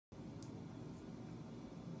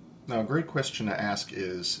Now, a great question to ask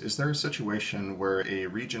is there a situation where a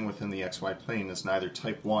region within the xy plane is neither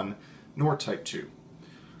type 1 nor type 2?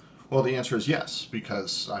 Well, the answer is yes,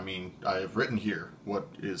 because, I have written here what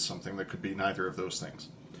is something that could be neither of those things.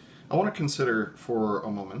 I want to consider for a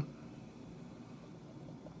moment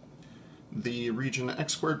the region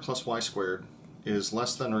x squared plus y squared is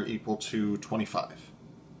less than or equal to 25.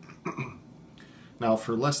 Now,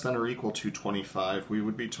 for less than or equal to 25, we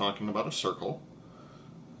would be talking about a circle.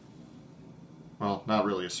 Well, not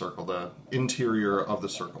really a circle, the interior of the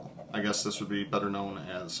circle. I guess this would be better known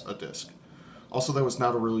as a disk. Also, that was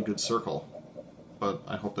not a really good circle, but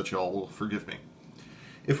I hope that y'all will forgive me.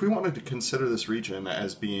 If we wanted to consider this region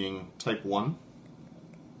as being type 1,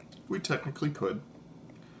 we technically could.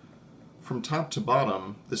 From top to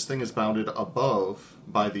bottom, this thing is bounded above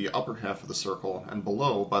by the upper half of the circle and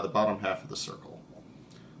below by the bottom half of the circle.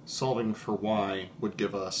 Solving for y would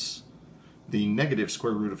give us the negative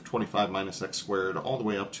square root of 25 minus x squared all the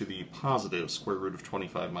way up to the positive square root of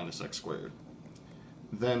 25 minus x squared.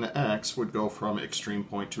 Then x would go from extreme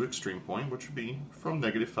point to extreme point, which would be from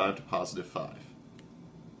negative 5 to positive 5.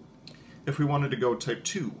 If we wanted to go type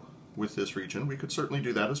 2 with this region, we could certainly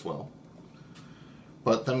do that as well.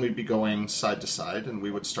 But then we'd be going side to side, and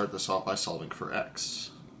we would start this off by solving for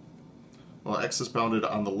x. Well, x is bounded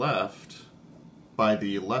on the left by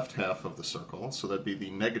the left half of the circle, so that'd be the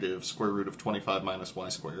negative square root of 25 minus y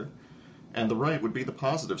squared, and the right would be the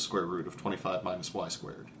positive square root of 25 minus y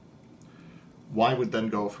squared. Y would then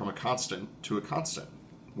go from a constant to a constant,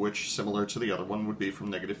 which, similar to the other one, would be from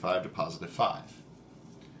negative 5 to positive 5.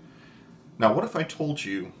 Now, what if I told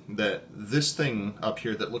you that this thing up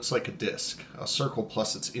here that looks like a disk, a circle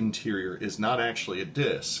plus its interior, is not actually a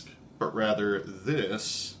disk, but rather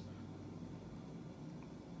this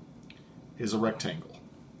is a rectangle?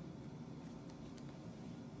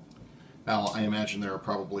 Now, I imagine there are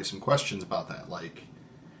probably some questions about that, like,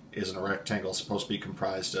 isn't a rectangle supposed to be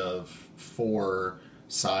comprised of 4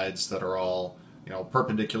 sides that are all,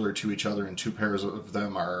 perpendicular to each other and 2 pairs of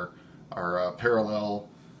them are parallel?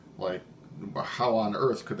 Like, how on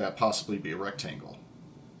earth could that possibly be a rectangle?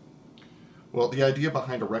 Well, the idea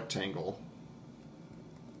behind a rectangle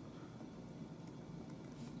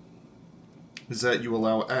is that you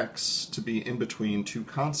allow x to be in between 2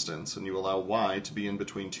 constants, and you allow y to be in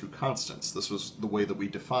between 2 constants. This was the way that we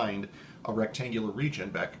defined a rectangular region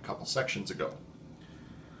back a couple sections ago.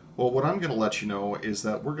 Well, what I'm going to let you know is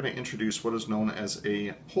that we're going to introduce what is known as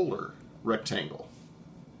a polar rectangle.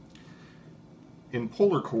 In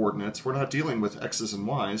polar coordinates, we're not dealing with x's and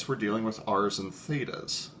y's, we're dealing with r's and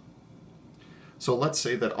thetas. So let's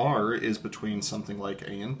say that r is between something like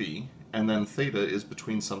a and b, and then theta is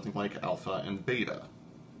between something like alpha and beta.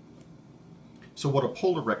 So what a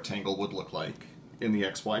polar rectangle would look like in the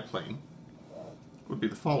xy plane would be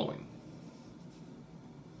the following.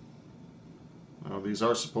 Now, these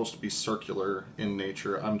are supposed to be circular in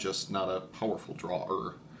nature. I'm just not a powerful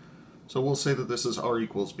drawer. So we'll say that this is r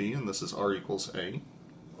equals b and this is r equals a.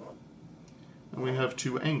 And we have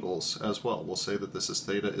 2 angles as well. We'll say that this is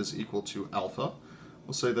theta is equal to alpha.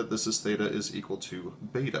 We'll say that this is theta is equal to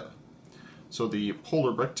beta. So the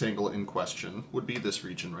polar rectangle in question would be this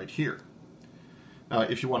region right here. Now,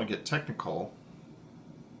 if you want to get technical,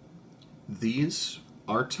 these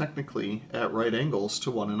are technically at right angles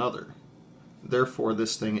to one another. Therefore,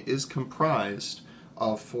 this thing is comprised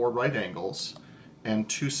of 4 right angles and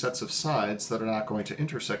 2 sets of sides that are not going to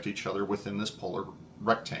intersect each other within this polar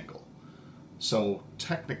rectangle. So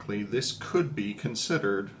technically, this could be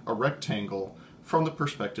considered a rectangle from the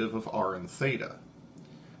perspective of r and theta.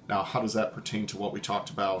 Now, how does that pertain to what we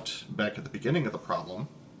talked about back at the beginning of the problem?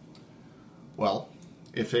 Well,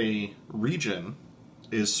 if a region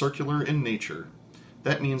is circular in nature,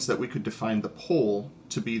 that means that we could define the pole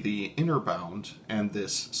to be the inner bound and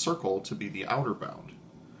this circle to be the outer bound.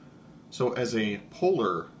 So as a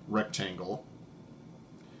polar rectangle,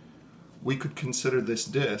 we could consider this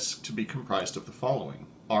disk to be comprised of the following.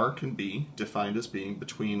 R can be defined as being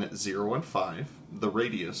between 0 and 5, the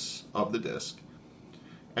radius of the disk,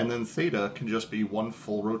 and then theta can just be 1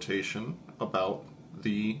 full rotation about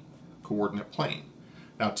the coordinate plane.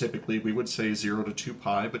 Now, typically we would say 0 to 2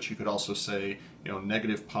 pi, but you could also say,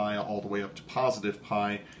 negative pi all the way up to positive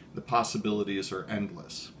pi. The possibilities are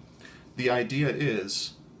endless. The idea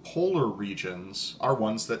is polar regions are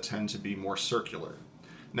ones that tend to be more circular.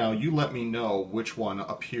 Now, you let me know which one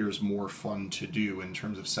appears more fun to do in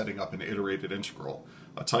terms of setting up an iterated integral.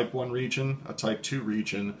 A type 1 region, a type 2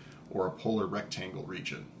 region, or a polar rectangle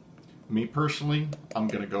region. Me personally, I'm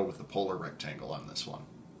going to go with the polar rectangle on this one.